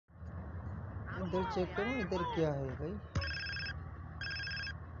इधर चेक करूं इधर क्या है भाई?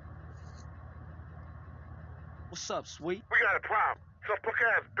 What's up, sweet? We got a problem. Some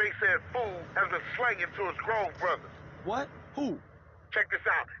punk-ass bass-ass fool has been slanging to his grown brothers. What? Who? Check this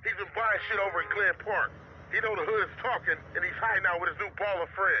out. He's been buying shit over in Glen Park. He know the hood is talking, and he's hiding out with his new ball of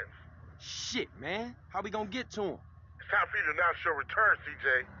friends. Shit, man. How we gonna get to him? It's time for you to announce your return, CJ.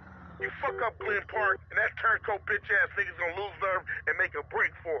 You fuck up Glen Park, and that turncoat bitch-ass nigga's gonna lose nerve and make a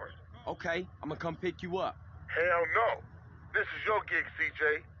break for us. Okay, I'm gonna come pick you up. Hell no. This is your gig, CJ.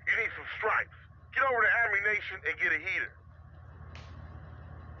 You need some stripes. Get over to Army Nation and get a heater.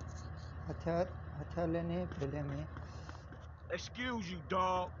 हथियार लेने हैं पहले हमें. Excuse you,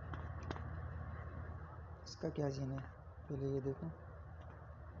 dog. इसका क्या scene है? पहले ये देखो.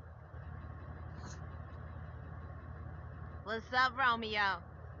 What's up, Romeo?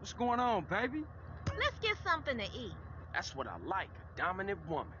 What's going on, baby? Let's get something to eat. That's what I like, a dominant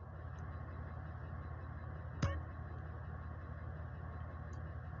woman.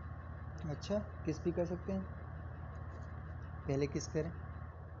 अच्छा, किस भी कर सकते हैं. पहले किस करें?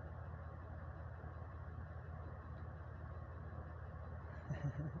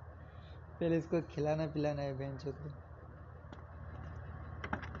 पहले इसको खिलाना पिलाना है बेंच को.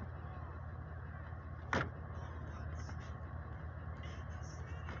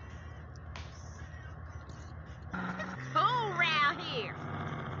 Cool round here.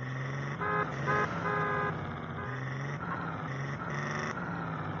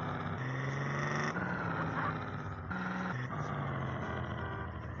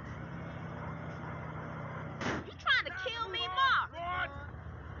 You trying to kill me, Mark?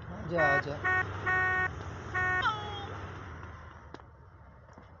 आजा.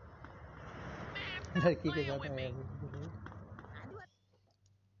 लड़की के साथ आया है.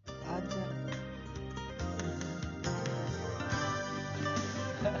 आजा.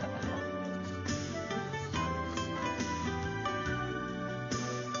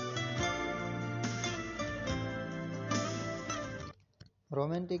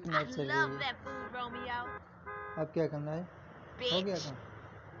 रोमांटिक नाइट चल रही है. Love that food, Romeo. अब क्या करना है? हो गया Bitch. काम.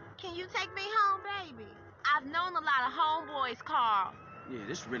 Can you take me home, baby? I've known a lot of homeboys, Carl. Yeah,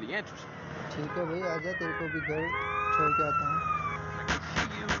 this is really interesting. ठीक है भाई, आजा. तेरे को भी घर छोड़ के आता हूँ.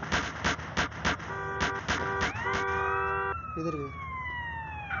 किधर गई?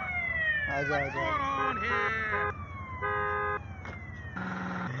 आजा.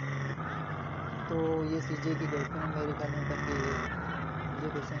 तो ये सीजे की गर्लफ्रेंड मेरे ख्याल में बन गई है. मुझे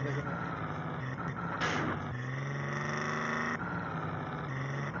कैसे लग रहा है?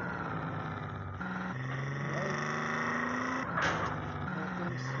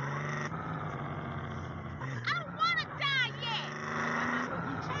 I don't want to die yet.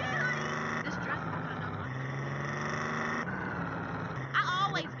 This dress is good enough. I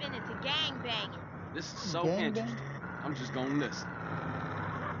always been into gang banging. This is so Gang interesting. I'm just gonna listen.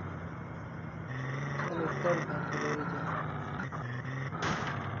 चलो कर मेरी जान.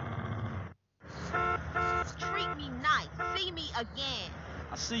 Treat me nice. See me again.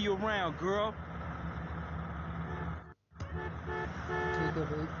 I'll see you around, girl. ठीक है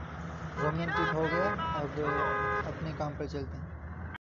भाई, romantic हो गया. अब अपने काम पर चलते हैं.